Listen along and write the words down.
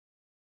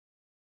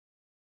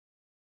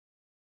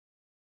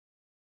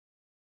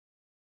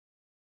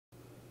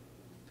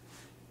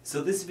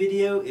So this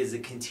video is a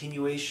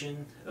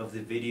continuation of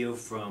the video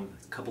from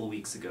a couple of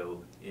weeks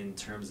ago in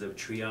terms of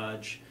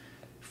triage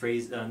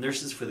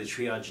nurses for the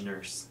triage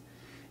nurse.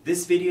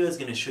 This video is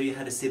going to show you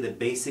how to say the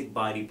basic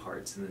body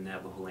parts in the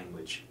Navajo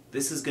language.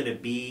 This is going to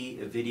be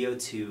a video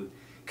to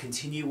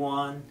continue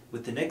on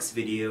with the next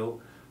video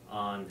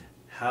on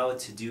how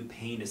to do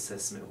pain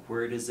assessment.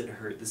 Where does it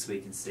hurt? This way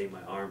you can say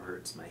my arm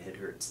hurts, my head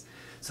hurts.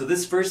 So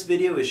this first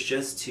video is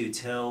just to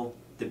tell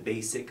the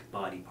basic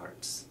body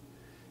parts.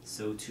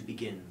 So to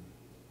begin,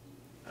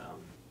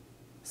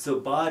 so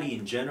body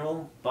in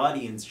general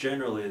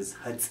is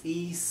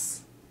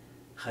Hatsiists'iin,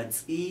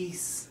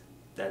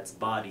 that's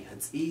body,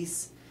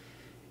 Hatsiists'iin.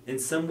 In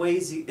some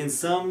ways, in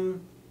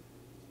some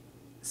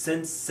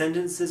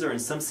sentences or in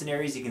some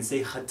scenarios you can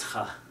say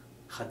Hatah,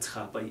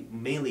 but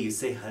mainly you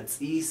say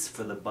Hatsiists'iin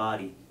for the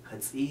body,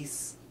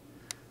 Hatsiists'iin.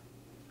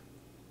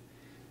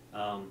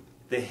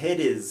 The head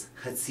is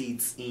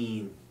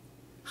Hatsiists'iin,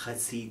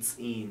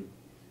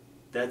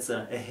 That's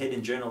a head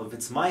in general. If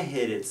it's my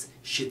head, it's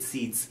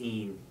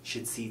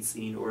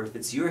Hatsiists'iin, or if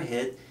it's your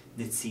head,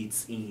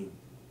 Hatsiists'iin.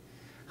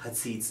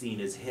 Hatsiists'iin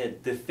is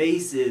head. The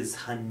face is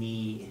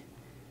Hanii,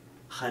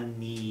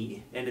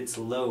 and it's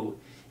low.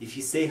 If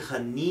you say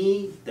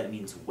Hanii, that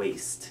means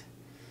waist.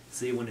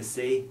 So you want to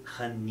say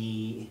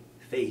Hanii,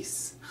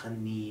 face,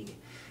 Hanii.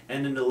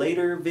 And in a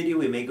later video,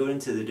 we may go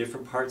into the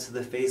different parts of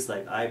the face,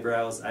 like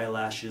eyebrows,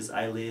 eyelashes,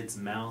 eyelids,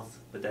 mouth,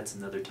 but that's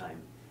another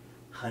time.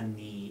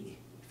 Hanii,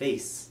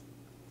 face.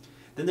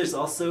 Then there's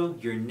also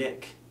your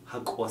neck,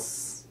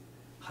 Hak'os.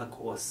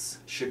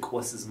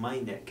 Hak'os is my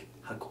neck,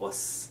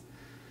 Hak'os.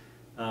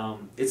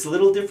 It's a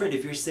little different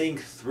if you're saying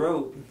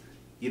throat.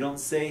 You don't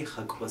say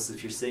Hak'os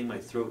if you're saying my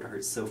throat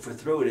hurts. So for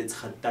throat,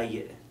 it's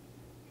Hadáyi.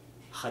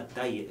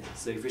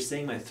 So if you're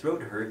saying my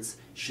throat hurts,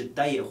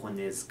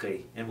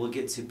 and we'll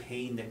get to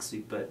pain next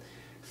week, but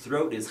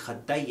throat is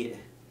Hadáyi,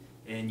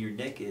 and your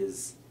neck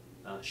is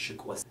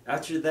Shigaan.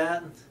 After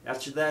that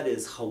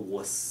is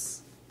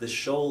Hawos. The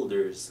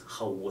shoulders,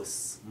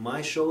 Hawos.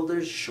 My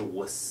shoulders,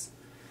 Hawos.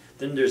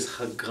 Then there's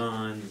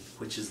Hagaan,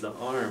 which is the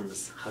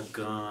arms,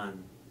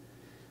 Hagaan.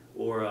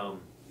 Or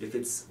if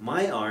it's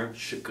my arm,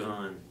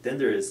 Shigaan. Then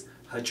there is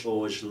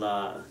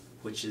Hach'oozhlaa,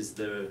 which is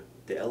the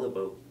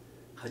elbow,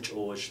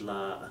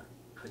 Hach'oozhlaa.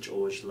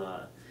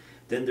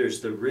 Then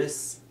there's the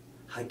wrist,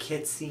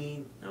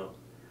 Hakétsiin,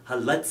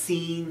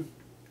 Hatsiists'iin,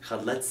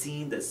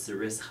 that's the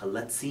wrist,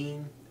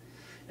 Hatsiists'iin.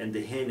 And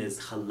the hand is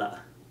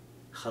Halah.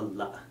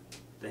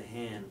 The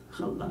hand,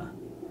 Halah.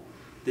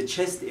 The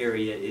chest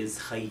area is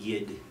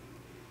Hayid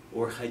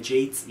or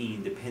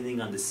Hakétsiin,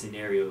 depending on the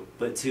scenario.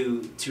 But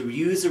to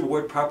use the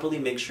word properly,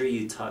 make sure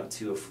you talk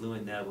to a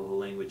fluent Navajo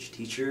language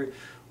teacher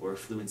or a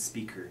fluent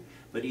speaker.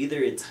 But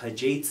either it's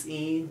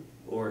Hakétsiin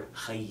or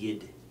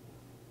Hayid.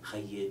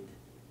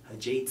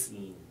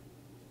 Hakétsiin.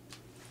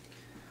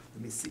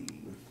 Let me see.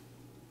 I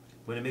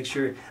want to make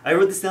sure, I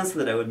wrote this down so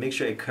that I would make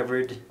sure I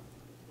covered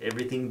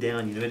everything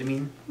down, you know what I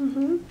mean?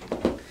 Mm-hmm.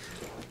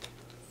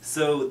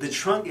 So the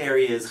trunk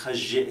area is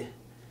Hajit.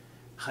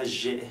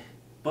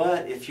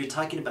 But if you're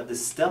talking about the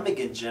stomach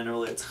in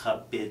general, it's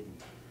Habid.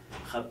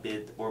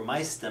 Or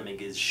my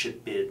stomach is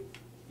Shibid.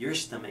 Your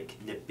stomach,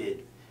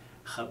 Nibid.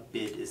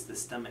 Habid is the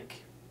stomach.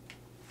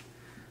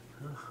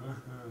 Let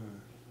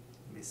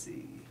me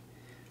see.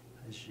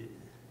 Hajit.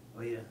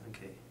 Oh yeah,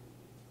 okay.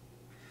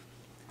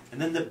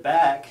 And then the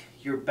back,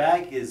 your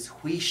back is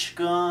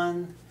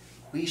Shigaan,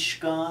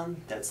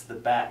 that's the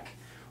back.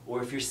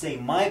 Or if you're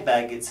saying my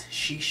back, it's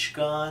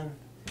Shigaan,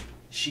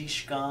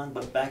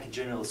 but back in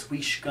general is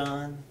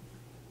Shigaan.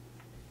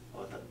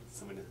 Oh, I thought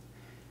somebody.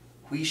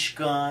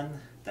 Shigaan,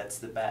 that's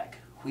the back.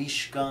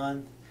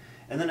 Shigaan.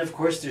 And then of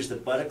course there's the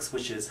buttocks,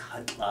 which is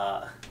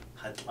Hatah.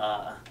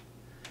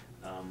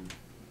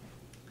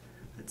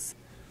 It's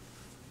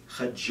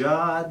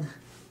Hajad,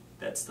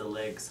 that's the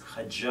legs.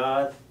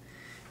 Hajad.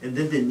 And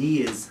then the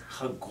knee is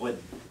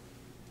Hagod.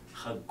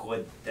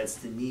 That's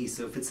the knee.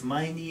 So if it's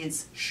my knee,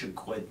 it's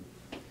Shigaan.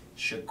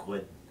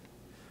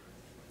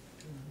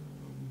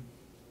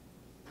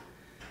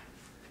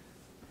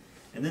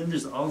 And then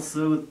there's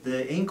also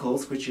the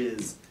ankles, which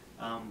is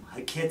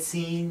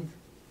Hakétsiin,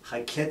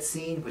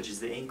 which is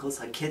the ankles,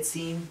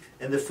 Hakétsiin,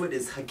 and the foot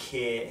is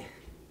Hakee,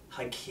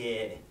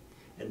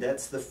 and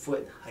that's the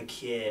foot,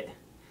 Hakee.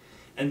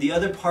 And the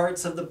other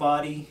parts of the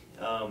body,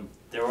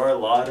 there are a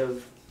lot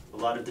of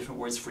different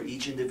words for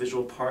each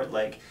individual part,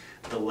 like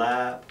the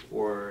lap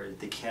or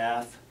the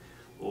calf,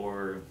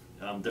 or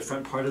the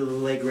front part of the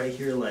leg right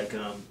here, like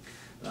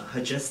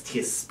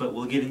Hatsiists'iin, but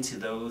we'll get into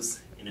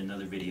those in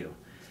another video.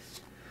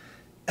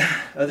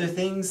 Other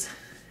things,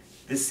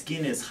 the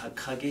skin is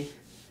Hakee,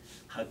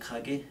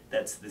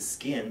 that's the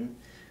skin.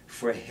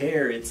 For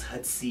hair, it's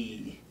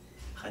Hatsii,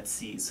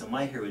 so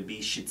my hair would be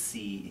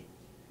Hatsiists'iin.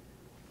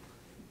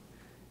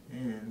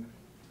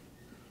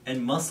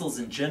 And muscles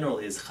in general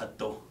is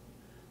Hadoh,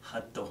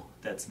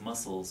 that's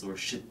muscles, or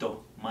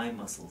Hadoh, my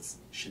muscles,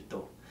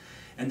 Hadoh.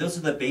 And those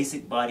are the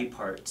basic body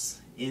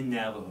parts in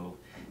Navajo.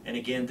 And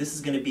again, this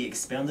is going to be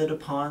expounded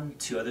upon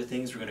to other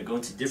things. We're going to go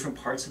into different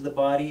parts of the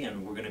body,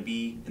 and we're going to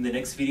be, in the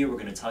next video, we're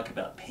going to talk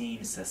about pain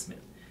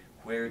assessment.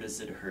 Where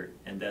does it hurt?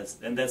 And that's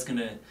going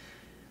to,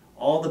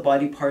 all the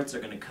body parts are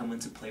going to come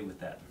into play with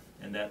that.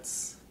 And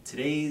that's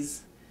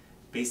today's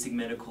basic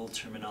medical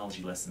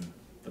terminology lesson,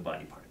 the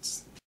body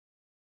parts.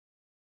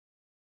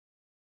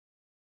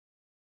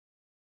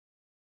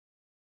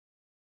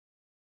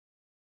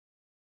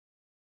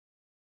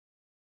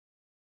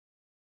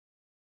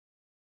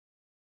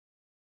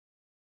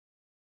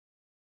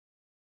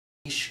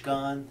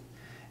 Shigaan,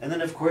 and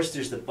then of course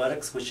there's the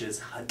buttocks, which is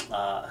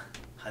Hatah.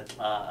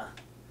 Hatah.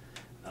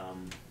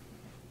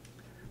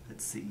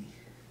 Let's see.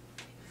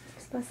 You're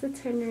supposed to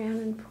turn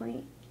around and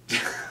point.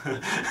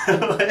 I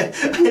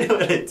don't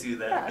want to do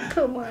that. Oh,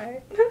 come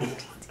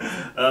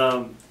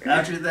on.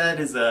 After that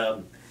is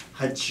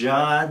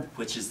Hajad,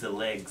 which is the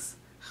legs.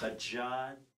 Hajad.